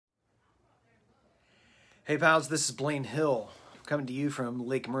Hey pals, this is Blaine Hill coming to you from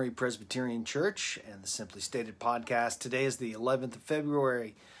Lake Murray Presbyterian Church and the Simply Stated podcast. Today is the 11th of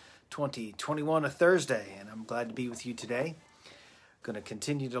February, 2021, a Thursday, and I'm glad to be with you today. Going to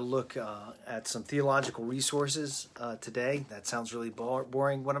continue to look at some theological resources today. That sounds really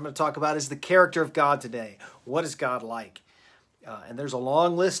boring. What I'm going to talk about is the character of God today. What is God like? And there's a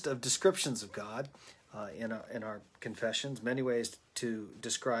long list of descriptions of God in our confessions, many ways to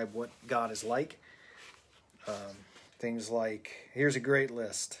describe what God is like. Things like, here's a great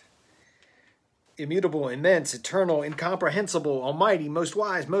list: immutable, immense, eternal, incomprehensible, almighty, most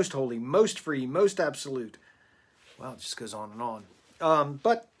wise, most holy, most free, most absolute. Well, it just goes on and on.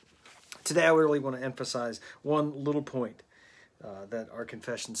 But today I really want to emphasize one little point that our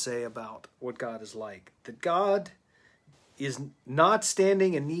confessions say about what God is like. That God is not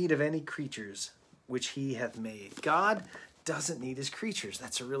standing in need of any creatures which he hath made. God doesn't need his creatures.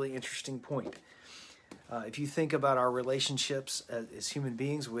 That's a really interesting point. If you think about our relationships as human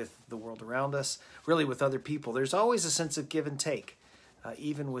beings with the world around us, really with other people, there's always a sense of give and take,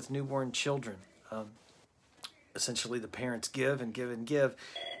 even with newborn children. Essentially, the parents give and give and give,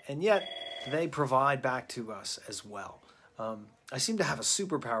 and yet they provide back to us as well. I seem to have a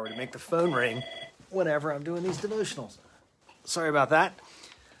superpower to make the phone ring whenever I'm doing these devotionals. Sorry about that.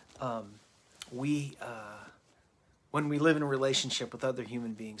 When we live in a relationship with other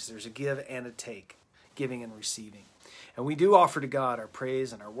human beings, there's a give and a take. Giving and receiving. And we do offer to God our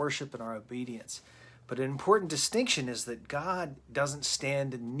praise and our worship and our obedience. But an important distinction is that God doesn't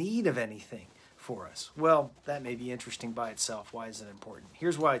stand in need of anything for us. Well, that may be interesting by itself. Why is it important?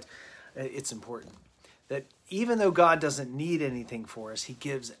 Here's why it's important. That even though God doesn't need anything for us, he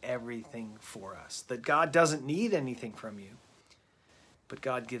gives everything for us. That God doesn't need anything from you, but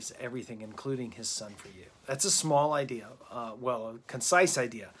God gives everything, including his son, for you. That's a small idea, a concise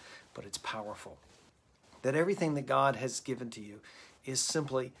idea, but it's powerful. That everything that God has given to you is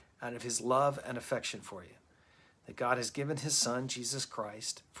simply out of his love and affection for you. That God has given his son, Jesus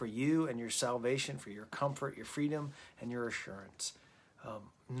Christ, for you and your salvation, for your comfort, your freedom, and your assurance.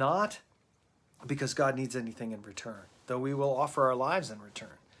 Not because God needs anything in return, though we will offer our lives in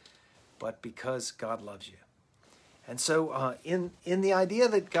return, but because God loves you. And so in the idea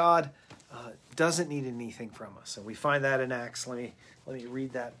that God doesn't need anything from us, and we find that in Acts. Let me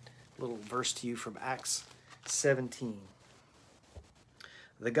read that little verse to you from Acts 17.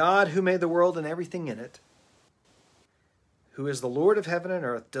 The God who made the world and everything in it, who is the Lord of heaven and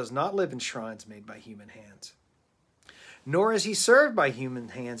earth, does not live in shrines made by human hands. Nor is he served by human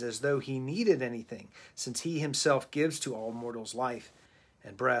hands as though he needed anything, since he himself gives to all mortals life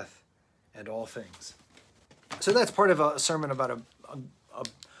and breath and all things. So that's part of a sermon about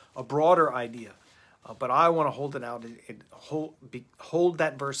a broader idea. But I want to hold it out, hold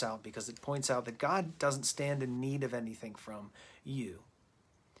that verse out, because it points out that God doesn't stand in need of anything from you.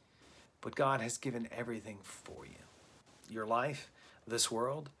 But God has given everything for you. Your life, this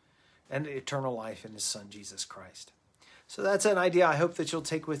world, and eternal life in his son, Jesus Christ. So that's an idea I hope that you'll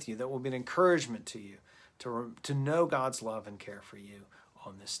take with you, that will be an encouragement to you to know God's love and care for you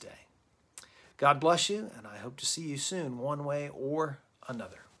on this day. God bless you, and I hope to see you soon, one way or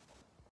another.